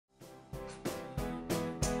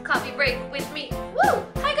Coffee Break with me. Woo!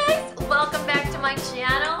 Hi guys! Welcome back to my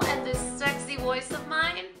channel and this sexy voice of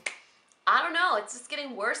mine. I don't know, it's just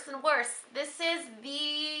getting worse and worse. This is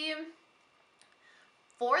the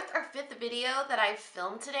 4th or 5th video that I've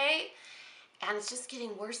filmed today and it's just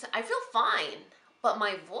getting worse. I feel fine, but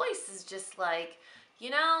my voice is just like, you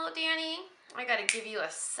know, Dani, I gotta give you a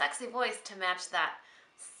sexy voice to match that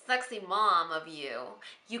sexy mom of you.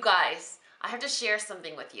 You guys, I have to share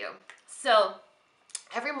something with you. So,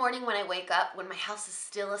 every morning when I wake up, when my house is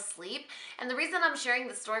still asleep, and the reason I'm sharing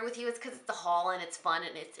this story with you is because it's a haul and it's fun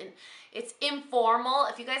and it's informal.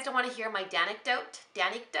 If you guys don't want to hear my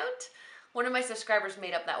Danecdote, one of my subscribers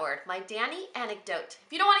made up that word, my Dani anecdote.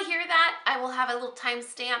 If you don't want to hear that, I will have a little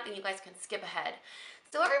timestamp and you guys can skip ahead.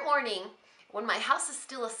 So every morning, when my house is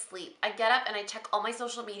still asleep, I get up and I check all my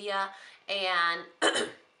social media and,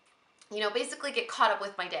 you know, basically get caught up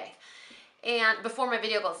with my day. And before my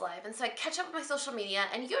video goes live. And so I catch up with my social media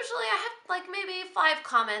and usually I have like maybe 5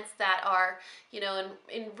 comments that are, you know,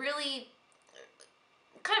 in really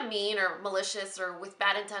kind of mean or malicious or with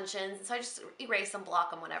bad intentions. And so I just erase them, block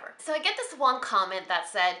them, whatever. So I get this one comment that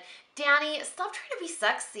said, Dani, stop trying to be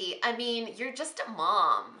sexy. I mean, you're just a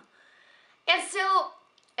mom. And so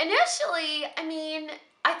initially, I mean,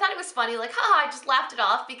 I thought it was funny, like, haha, I just laughed it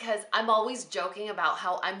off because I'm always joking about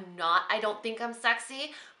how I don't think I'm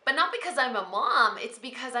sexy. But not because I'm a mom, it's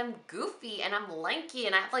because I'm goofy and I'm lanky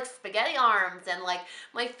and I have like spaghetti arms and like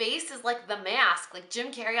my face is like the mask, like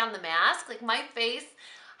Jim Carrey on The Mask. Like my face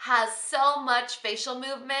has so much facial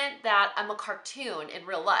movement that I'm a cartoon in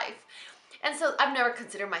real life. And so I've never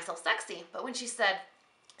considered myself sexy. But when she said,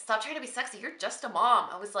 stop trying to be sexy, you're just a mom,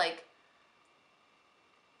 I was like,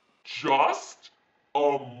 just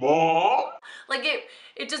a mom? Like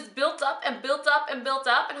it just built up and built up and built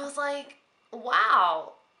up and I was like,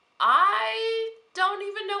 wow. I don't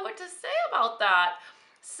even know what to say about that.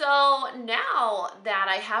 So now that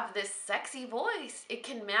I have this sexy voice, it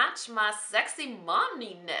can match my sexy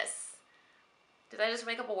momminess. Did I just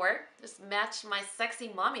make up a word? Just match my sexy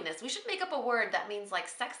momminess. We should make up a word that means like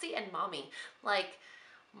sexy and mommy. Like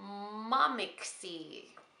mommixy.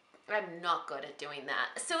 I'm not good at doing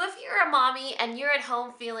that. So if you're a mommy and you're at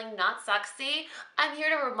home feeling not sexy, I'm here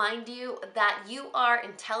to remind you that you are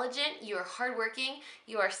intelligent, you're hardworking,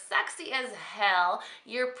 you are sexy as hell,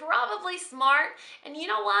 you're probably smart, and you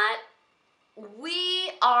know what?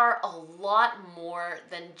 We are a lot more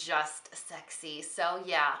than just sexy. So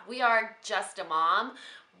yeah, we are just a mom,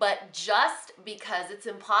 but just because it's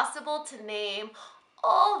impossible to name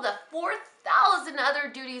all the 4,000 other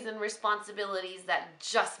duties and responsibilities that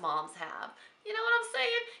just moms have. You know what I'm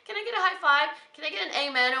saying? Can I get a high five? Can I get an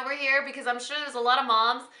amen over here? Because I'm sure there's a lot of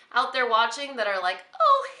moms out there watching that are like,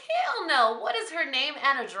 oh, hell no, what is her name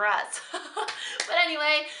and address? But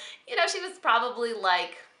anyway, you know, she was probably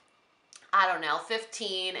like, I don't know,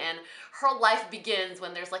 15, and her life begins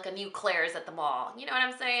when there's like a new Claire's at the mall. You know what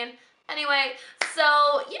I'm saying? Anyway, so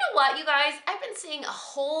you know what, you guys? I've been seeing a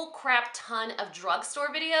whole crap ton of drugstore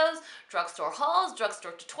videos, drugstore hauls,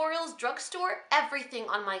 drugstore tutorials, drugstore everything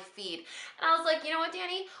on my feed. And I was like, you know what,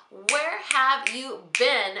 Dani? Where have you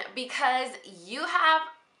been? Because you have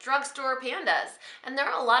drugstore pandas. And there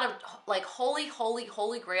are a lot of like holy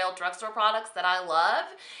grail drugstore products that I love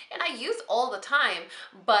and I use all the time.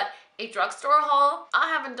 But a drugstore haul, I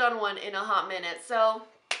haven't done one in a hot minute. So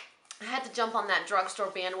I had to jump on that drugstore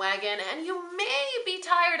bandwagon, and you may be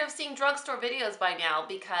tired of seeing drugstore videos by now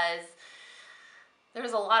because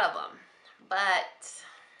there's a lot of them, but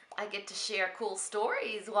I get to share cool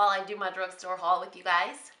stories while I do my drugstore haul with you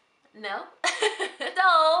guys. No? So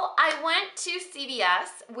I went to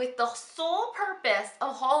CVS with the sole purpose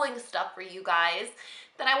of hauling stuff for you guys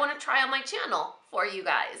that I want to try on my channel for you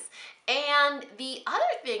guys. And the other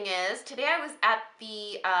thing is, today I was at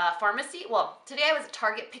the pharmacy. Well, today I was at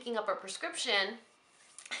Target picking up a prescription,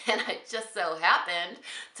 and I just so happened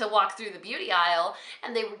to walk through the beauty aisle,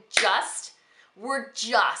 and they were just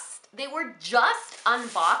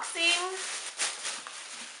unboxing.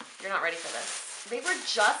 You're not ready for this. They were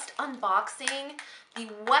just unboxing the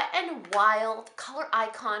Wet n Wild Color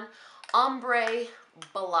Icon Ombré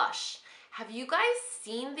Blush. Have you guys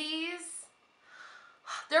seen these?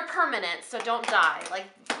 They're permanent, so don't die. Like,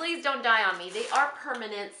 please don't die on me. They are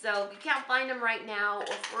permanent, so if you can't find them right now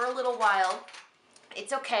or for a little while,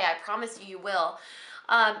 it's okay. I promise you, you will.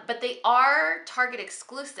 But they are Target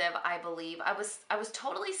exclusive, I believe. I was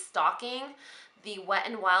totally stalking the Wet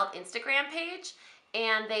n Wild Instagram page,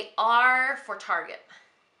 and they are for Target.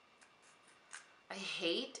 I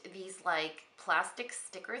hate these like plastic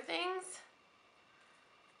sticker things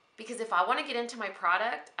because if I want to get into my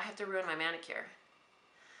product, I have to ruin my manicure.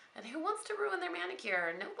 And who wants to ruin their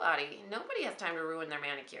manicure? Nobody. Nobody has time to ruin their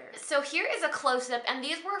manicure. So here is a close-up, and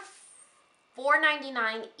these were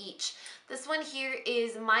 $4.99 each. This one here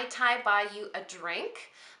is My Thai Buy You a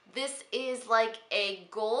Drink. This is like a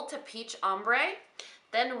gold to peach ombre.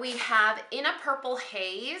 Then we have In a Purple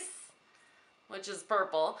Haze, which is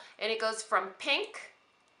purple, and it goes from pink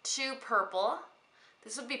to purple.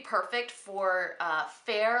 This would be perfect for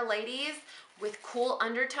fair ladies with cool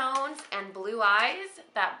undertones and blue eyes.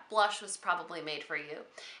 That blush was probably made for you.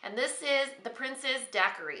 And this is the Princess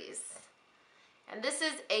Daiquiris. And this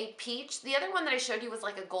is a peach. The other one that I showed you was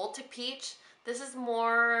like a gold to peach. This is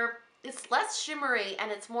more, it's less shimmery,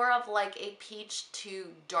 and it's more of like a peach to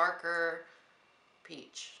darker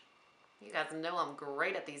peach. You guys know I'm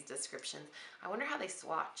great at these descriptions. I wonder how they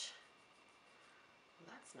swatch.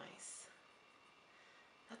 That's nice.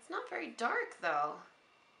 That's not very dark though.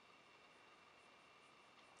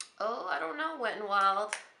 Oh, I don't know, Wet n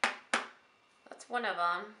Wild. That's one of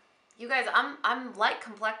them. You guys, I'm light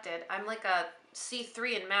complected. I'm like a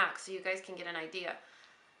C3 in MAC, so you guys can get an idea.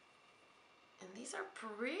 And these are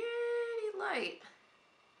pretty light.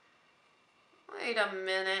 Wait a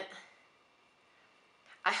minute.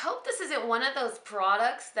 I hope this isn't one of those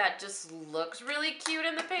products that just looks really cute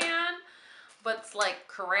in the pan, but it's like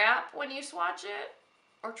crap when you swatch it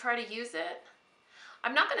or try to use it.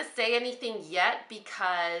 I'm not gonna say anything yet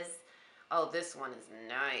because, oh, this one is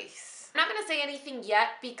nice. I'm not gonna say anything yet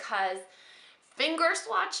because finger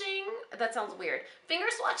swatching, that sounds weird. Finger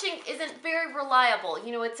swatching isn't very reliable.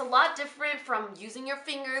 You know, it's a lot different from using your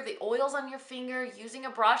finger, the oils on your finger, using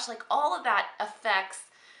a brush, like all of that affects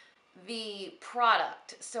the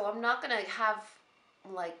product. So I'm not gonna have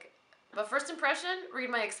like, but first impression, read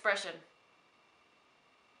my expression.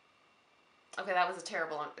 Okay, that was a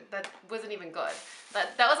terrible one. That wasn't even good.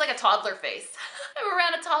 That was like a toddler face. I'm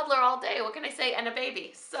around a toddler all day. What can I say? And a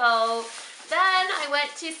baby. So then I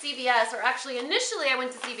went to CVS, or actually initially I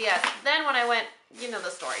went to CVS. Then when I went, you know the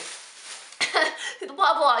story.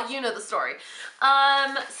 Blah, blah, you know the story.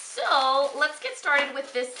 So let's get started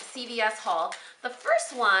with this CVS haul. The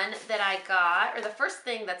first one that I got, or the first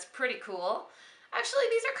thing that's pretty cool, actually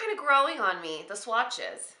these are kind of growing on me, the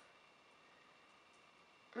swatches.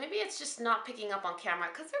 Maybe it's just not picking up on camera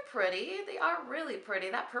because they're pretty. They are really pretty.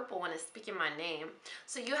 That purple one is speaking my name.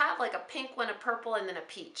 So you have like a pink one, a purple, and then a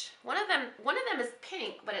peach. One of them is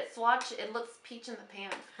pink, but it looks peach in the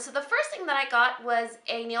pan. So the first thing that I got was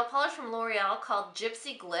a nail polish from L'Oreal called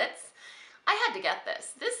Gypsy Glitz. I had to get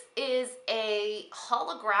this. This is a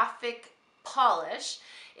holographic polish.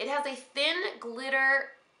 It has a thin glitter,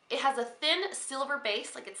 it has a thin silver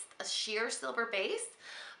base, like it's a sheer silver base.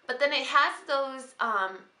 But then it has those,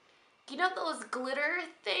 you know those glitter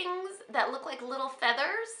things that look like little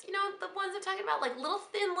feathers? You know, the ones I'm talking about? Like little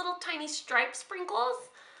thin, little tiny stripe sprinkles?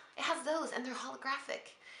 It has those, and they're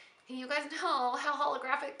holographic. And you guys know how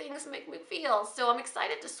holographic things make me feel. So I'm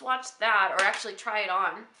excited to swatch that, or actually try it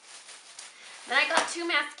on. Then I got two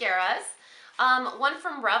mascaras. One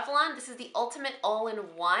from Revlon. This is the Ultimate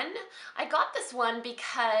All-in-One. I got this one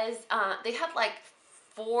because they had like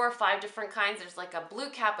 4 or 5 different kinds. There's like a blue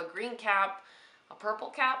cap, a green cap, a purple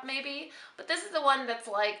cap maybe. But this is the one that's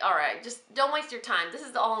like, all right, just don't waste your time. This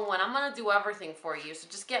is the all-in-one. I'm gonna do everything for you, so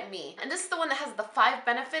just get me. And this is the one that has the 5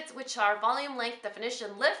 benefits, which are volume, length,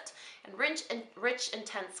 definition, lift, and rich,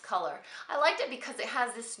 intense color. I liked it because it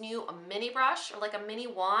has this new mini brush, or like a mini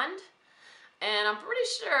wand. And I'm pretty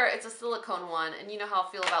sure it's a silicone one, and you know how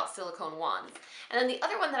I feel about silicone wands. And then the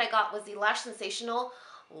other one that I got was the Lash Sensational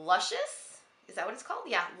Lucious. Is that what it's called?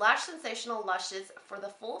 Yeah, Lash Sensational Luscious for the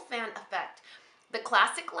full fan effect. The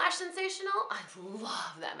classic Lash Sensational, I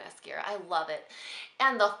love that mascara. I love it.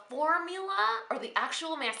 And the formula, or the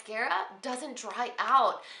actual mascara, doesn't dry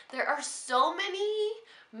out. There are so many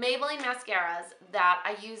Maybelline mascaras that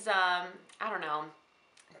I use, I don't know,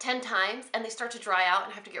 10 times, and they start to dry out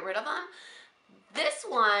and I have to get rid of them. This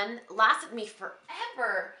one lasted me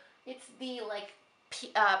forever. It's the like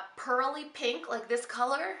pearly pink, like this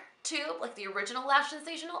color tube, like the original Lash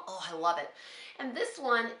Sensational. Oh, I love it. And this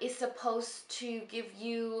one is supposed to give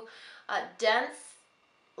you a dense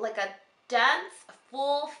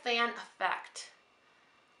full fan effect.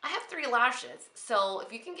 I have 3 lashes, so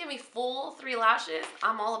if you can give me full 3 lashes,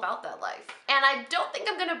 I'm all about that life. And I don't think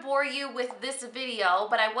I'm gonna bore you with this video,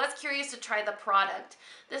 but I was curious to try the product.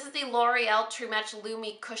 This is the L'Oreal True Match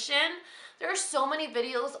Lumi Cushion. There are so many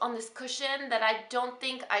videos on this cushion that I don't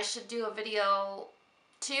think I should do a video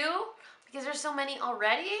too, because there's so many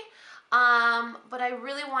already. But I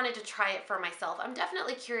really wanted to try it for myself. I'm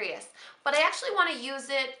definitely curious, but I actually want to use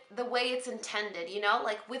it the way it's intended, you know,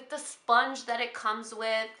 like with the sponge that it comes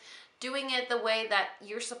with doing it the way that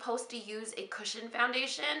you're supposed to use a cushion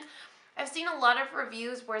foundation. I've seen a lot of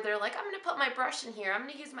reviews where they're like, I'm going to put my brush in here, I'm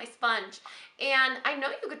going to use my sponge. And I know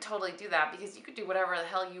you could totally do that because you could do whatever the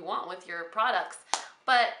hell you want with your products.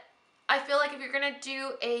 But I feel like if you're going to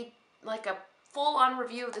do a full-on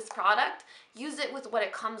review of this product, use it with what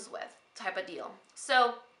it comes with type of deal.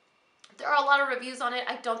 So there are a lot of reviews on it.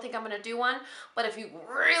 I don't think I'm going to do one. But if you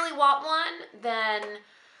really want one, then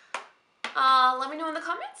let me know in the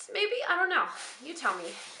comments. Maybe. I don't know. You tell me.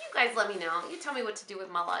 You guys let me know. You tell me what to do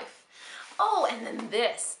with my life. Oh, and then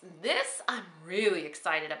this I'm really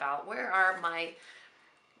excited about. Where are my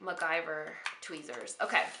MacGyver tweezers?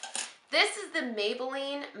 Okay, this is the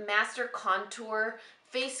Maybelline Master Contour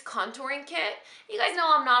Face Contouring Kit. You guys know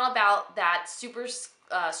I'm not about that super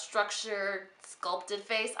structured, sculpted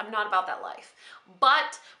face. I'm not about that life.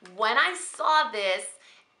 But when I saw this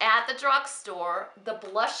at the drugstore, the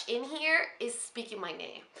blush in here is speaking my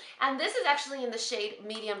name. And this is actually in the shade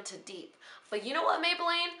medium to deep. But you know what,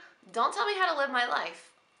 Maybelline? Don't tell me how to live my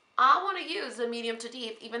life. I want to use the medium to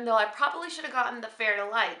deep, even though I probably should have gotten the fair to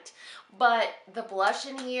light. But the blush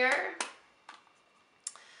in here,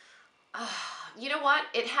 you know what?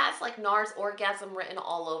 It has like NARS Orgasm written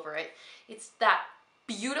all over it. It's that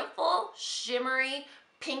beautiful, shimmery,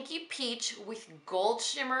 pinky peach with gold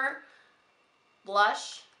shimmer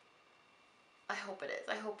blush. I hope it is.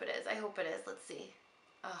 I hope it is. I hope it is. Let's see.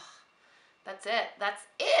 That's it. That's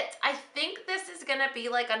it. I think this is going to be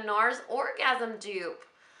like a NARS Orgasm dupe.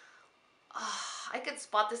 I could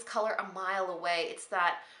spot this color a mile away. It's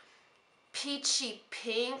that peachy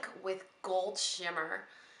pink with gold shimmer.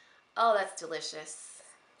 Oh, that's delicious.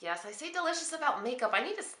 Yes, I say delicious about makeup. I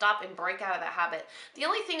need to stop and break out of that habit. The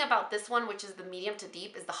only thing about this one, which is the medium to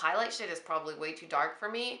deep, is the highlight shade is probably way too dark for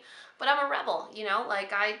me. But I'm a rebel, you know?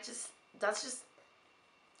 Like I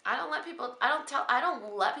don't let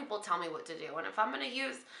people tell me what to do. And if I'm gonna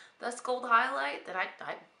use this gold highlight, then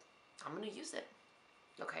I'm gonna use it.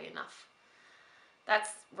 Okay, enough. That's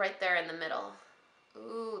right there in the middle.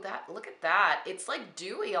 Ooh, look at that. It's like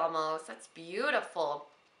dewy almost. That's beautiful.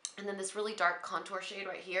 And then this really dark contour shade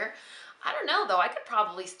right here. I don't know though, I could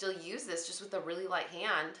probably still use this just with a really light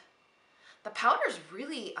hand. The powder's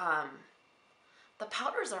really, the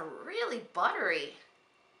powders are really buttery.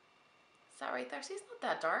 Is that right there? See, it's not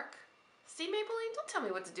that dark. See, Maybelline, don't tell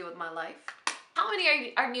me what to do with my life. How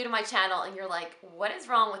many are new to my channel and you're like, what is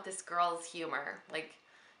wrong with this girl's humor? Like,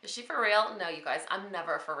 is she for real? No, you guys, I'm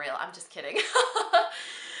never for real. I'm just kidding.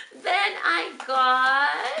 Then I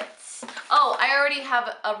got, oh, I already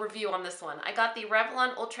have a review on this one. I got the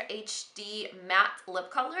Revlon Ultra HD Matte Lip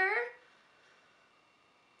Color.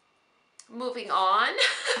 Moving on.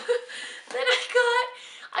 Then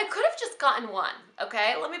I could have just gotten one,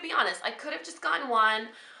 okay? Let me be honest. I could have just gotten one,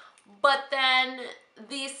 but then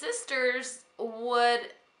these sisters would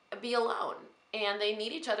be alone and they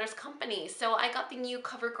need each other's company. So I got the new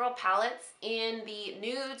CoverGirl palettes in the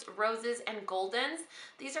nudes, roses, and goldens.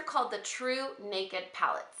 These are called the TruNaked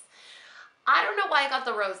palettes. I don't know why I got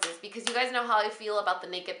the roses because you guys know how I feel about the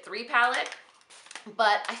Naked 3 palette.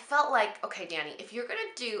 But I felt like, okay, Dani, if you're gonna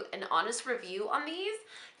do an honest review on these,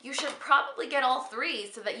 you should probably get all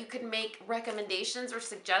 3 so that you can make recommendations or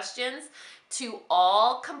suggestions to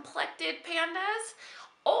all complected pandas.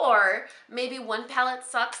 Or maybe one palette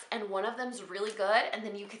sucks and one of them's really good, and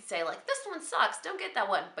then you could say like, this one sucks, don't get that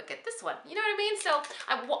one, but get this one. You know what I mean? So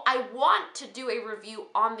I want to do a review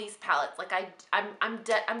on these palettes. Like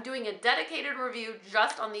I'm doing a dedicated review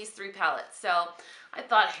just on these 3 palettes. So I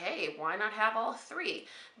thought, hey, why not have all 3?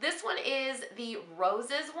 This one is the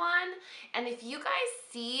roses one, and if you guys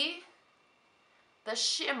see the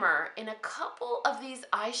shimmer in a couple of these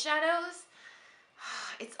eyeshadows,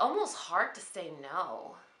 it's almost hard to say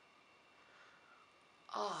no.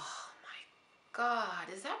 Oh my God,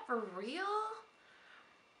 is that for real?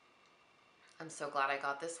 I'm so glad I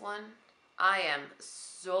got this one. I am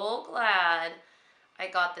so glad I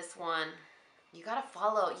got this one. You gotta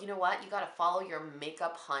follow, you know what? You gotta follow your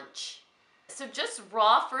makeup hunch. So just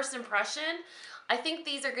raw first impression, I think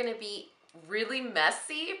these are gonna be really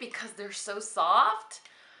messy because they're so soft.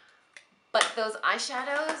 But those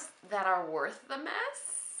eyeshadows that are worth the mess?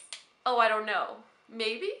 Oh, I don't know.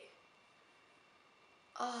 Maybe?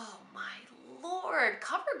 Oh my Lord.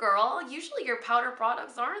 CoverGirl, usually your powder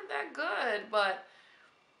products aren't that good, but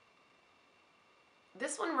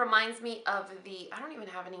this one reminds me of the, I don't even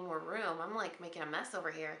have any more room. I'm like making a mess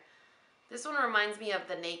over here. This one reminds me of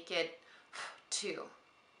the Naked 2.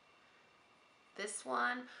 This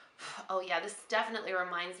one, oh yeah, this definitely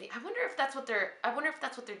reminds me. I wonder if that's what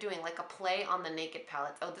they're doing, like a play on the Naked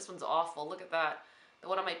palettes. Oh, this one's awful. Look at that. The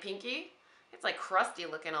one on my pinky. It's like crusty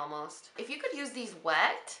looking almost. If you could use these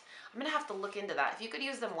wet, I'm gonna have to look into that. If you could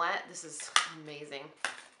use them wet, this is amazing.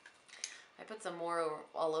 I put some more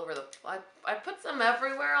all over the, I put some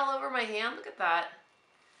everywhere all over my hand. Look at that.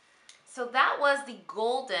 So that was the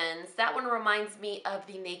Goldens. That one reminds me of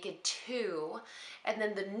the Naked 2. And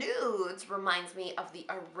then the Nudes reminds me of the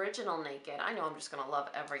original Naked. I know I'm just gonna love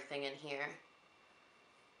everything in here.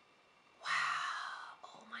 Wow,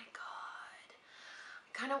 oh my God.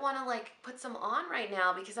 I kind of wanna like put some on right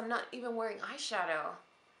now because I'm not even wearing eyeshadow.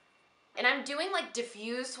 And I'm doing like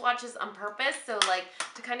diffuse swatches on purpose, so like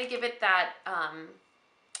to kind of give it that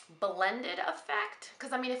blended effect.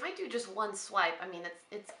 Because I mean, if I do just one swipe, I mean,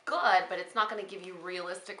 it's good, but it's not going to give you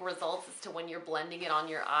realistic results as to when you're blending it on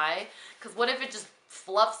your eye. Because what if it just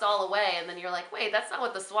fluffs all away and then you're like, wait, that's not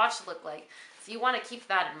what the swatch looked like. So you want to keep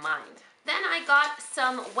that in mind. Then I got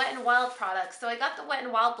some Wet n Wild products. So I got the Wet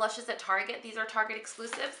n Wild blushes at Target. These are Target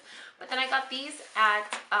exclusives. But then I got these at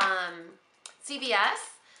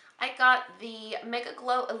CVS. I got the Mega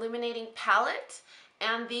Glow Illuminating Palette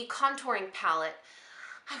and the Contouring Palette.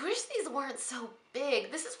 I wish these weren't so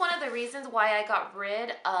big. This is one of the reasons why I got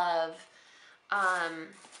rid of,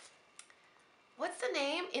 what's the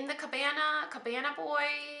name? In the Cabana Boy.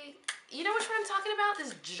 You know which one I'm talking about?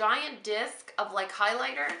 This giant disc of like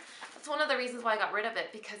highlighter. That's one of the reasons why I got rid of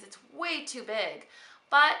it, because it's way too big.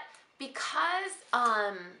 But because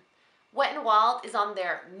Wet n Wild is on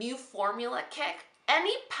their new formula kick,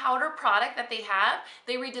 any powder product that they have,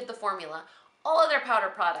 they redid the formula. All of their powder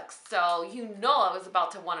products, so you know I was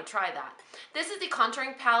about to want to try that. This is the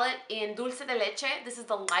contouring palette in Dulce de Leche. This is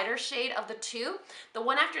the lighter shade of the two. The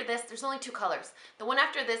one after this, there's only two colors. The one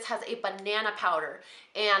after this has a banana powder,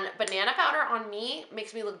 and banana powder on me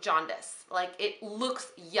makes me look jaundice. Like, it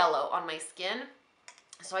looks yellow on my skin,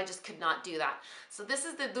 so I just could not do that. So this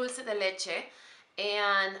is the Dulce de Leche,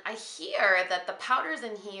 and I hear that the powders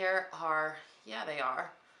in here are, yeah, they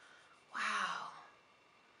are. Wow.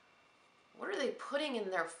 What are they putting in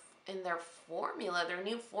their formula, their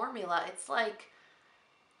new formula? It's like,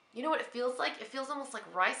 you know what it feels like? It feels almost like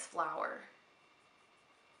rice flour.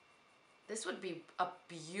 This would be a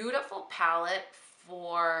beautiful palette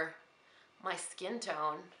for my skin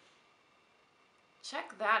tone.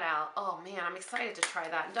 Check that out. Oh man, I'm excited to try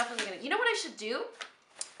that. I'm definitely gonna, you know what I should do?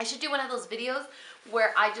 I should do one of those videos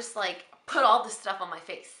where I just like put all this stuff on my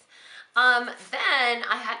face. Then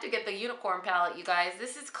I had to get the unicorn palette, you guys.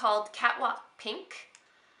 This is called Catwalk Pink.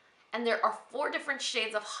 And there are 4 different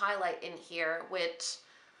shades of highlight in here, which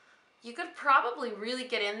you could probably really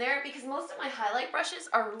get in there because most of my highlight brushes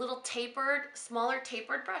are little tapered, smaller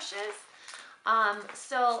tapered brushes.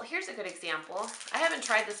 So here's a good example. I haven't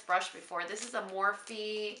tried this brush before. This is a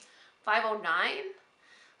Morphe 509.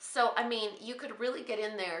 So, I mean, you could really get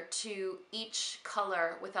in there to each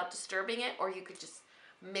color without disturbing it, or you could just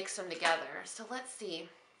mix them together. So let's see.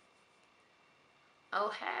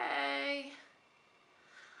 Oh, hey.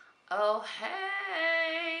 Oh,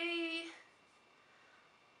 hey.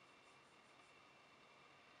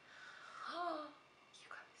 Oh, you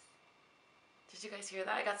guys. Did you guys hear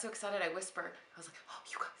that? I got so excited I whispered. I was like, oh,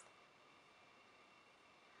 you guys.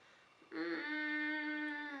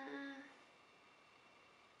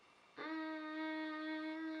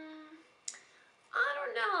 I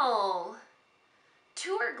don't know.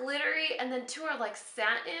 2 are glittery and then 2 are like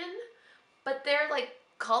satin, but they're like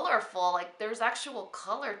colorful. Like there's actual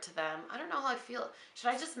color to them. I don't know how I feel. Should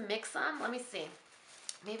I just mix them? Let me see.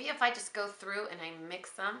 Maybe if I just go through and I mix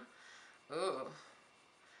them. Ooh.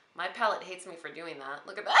 My palette hates me for doing that.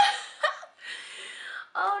 Look at that.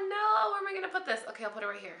 Oh no, where am I gonna put this? Okay, I'll put it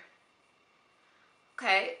right here.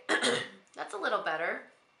 Okay, that's a little better.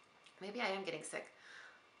 Maybe I am getting sick.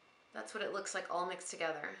 That's what it looks like all mixed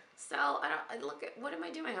together. So I look at, what am I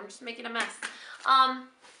doing? I'm just making a mess.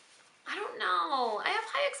 I don't know. I have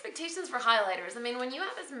high expectations for highlighters. I mean, when you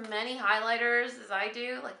have as many highlighters as I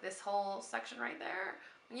do, like this whole section right there,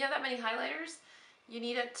 when you have that many highlighters, you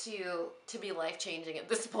need it to be life-changing at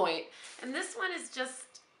this point. And this one is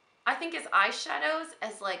just, I think as eyeshadows,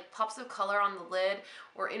 as like pops of color on the lid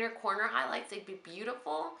or inner corner highlights, they'd be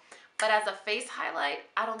beautiful. But as a face highlight,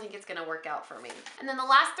 I don't think it's gonna work out for me. And then the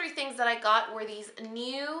last 3 things that I got were these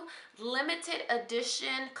new limited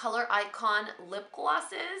edition Color Icon lip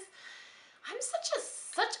glosses. I'm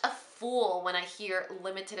such a fool when I hear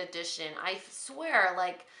limited edition. I swear,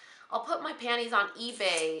 like, I'll put my panties on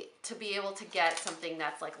eBay to be able to get something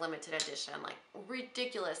that's like limited edition, like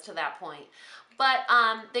ridiculous to that point. But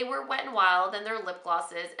they were Wet n Wild and they're lip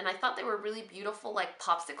glosses, and I thought they were really beautiful, like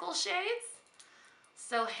popsicle shades.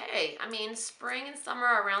 So hey, I mean, spring and summer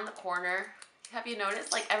are around the corner. Have you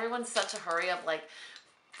noticed? Like everyone's such a hurry of like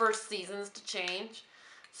for seasons to change.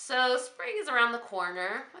 So spring is around the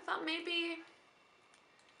corner. I thought maybe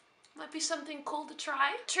might be something cool to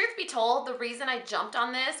try. Truth be told, the reason I jumped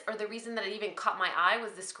on this, or the reason that it even caught my eye,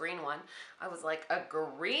 was this green one. I was like, a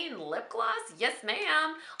green lip gloss? Yes,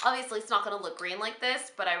 ma'am. Obviously, it's not gonna look green like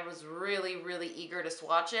this, but I was really, really eager to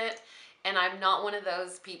swatch it. And I'm not one of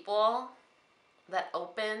those people that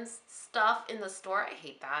opens stuff in the store. I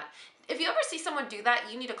hate that. If you ever see someone do that,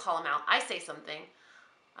 you need to call them out. I say something.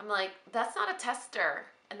 I'm like, that's not a tester.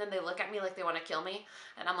 And then they look at me like they want to kill me.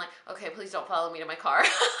 And I'm like, okay, please don't follow me to my car.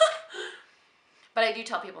 But I do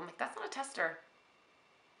tell people, I'm like, that's not a tester.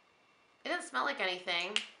 It doesn't smell like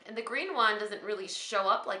anything. And the green one doesn't really show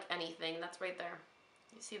up like anything. That's right there.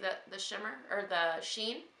 You see the shimmer or the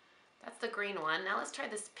sheen? That's the green one. Now let's try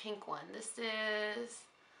this pink one. This is,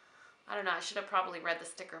 I don't know, I should have probably read the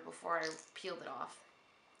sticker before I peeled it off.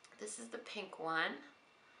 This is the pink one.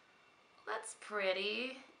 That's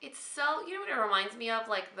pretty. It's so, you know what it reminds me of?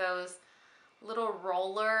 Like those little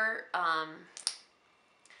roller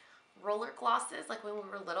glosses, like when we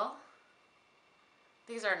were little.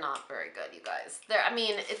 These are not very good, you guys. I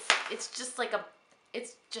mean, it's just like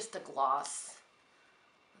it's just a gloss.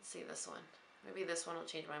 Let's see this one. Maybe this one will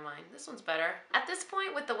change my mind. This one's better. At this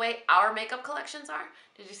point, with the way our makeup collections are,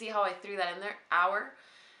 did you see how I threw that in there? Our.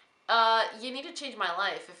 You need to change my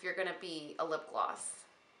life if you're gonna be a lip gloss.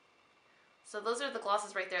 So those are the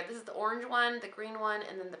glosses right there. This is the orange one, the green one,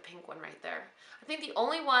 and then the pink one right there. I think the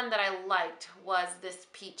only one that I liked was this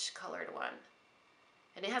peach colored one.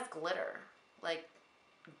 And it has glitter, like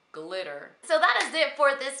glitter. So that is it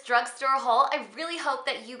for this drugstore haul. I really hope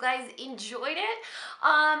that you guys enjoyed it.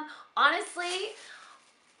 Honestly,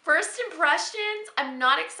 first impressions, I'm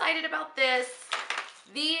not excited about this.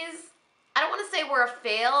 These, I don't want to say were a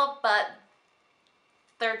fail, but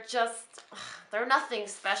they're nothing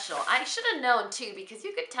special. I should have known too, because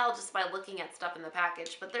you could tell just by looking at stuff in the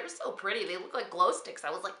package, but they're so pretty. They look like glow sticks.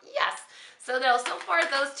 I was like, yes. So far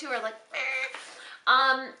those two are like,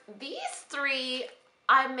 eh. These three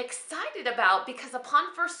I'm excited about because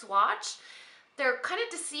upon first swatch, they're kind of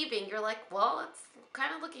deceiving. You're like, well, it's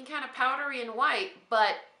kind of looking kind of powdery and white,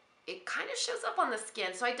 but it kind of shows up on the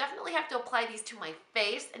skin. So I definitely have to apply these to my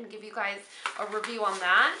face and give you guys a review on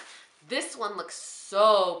that. This one looks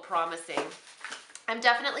so promising. I'm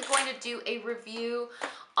definitely going to do a review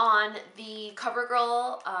on the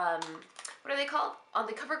CoverGirl, what are they called? On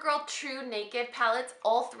the CoverGirl TruNaked palettes,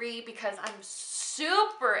 all three, because I'm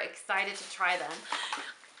super excited to try them.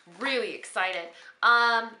 Really excited.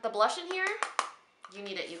 The blush in here, you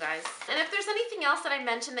need it, you guys. And if there's anything else that I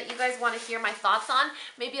mentioned that you guys want to hear my thoughts on,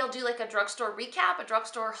 maybe I'll do like a drugstore recap, a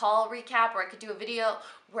drugstore haul recap, or I could do a video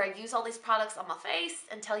where I use all these products on my face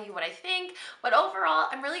and tell you what I think. But overall,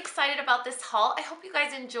 I'm really excited about this haul. I hope you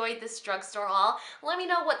guys enjoyed this drugstore haul. Let me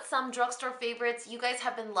know what some drugstore favorites you guys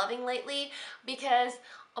have been loving lately, because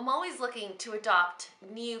I'm always looking to adopt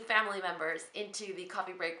new family members into the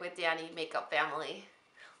Coffee Break with Dani makeup family.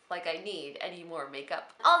 Like I need any more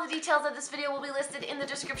makeup. All the details of this video will be listed in the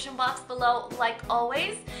description box below, like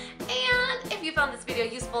always. And if you found this video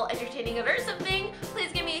useful, entertaining, or very something,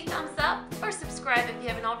 please give me a thumbs up or subscribe if you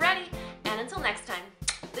haven't already. And until next time,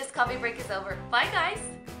 this coffee break is over. Bye, guys.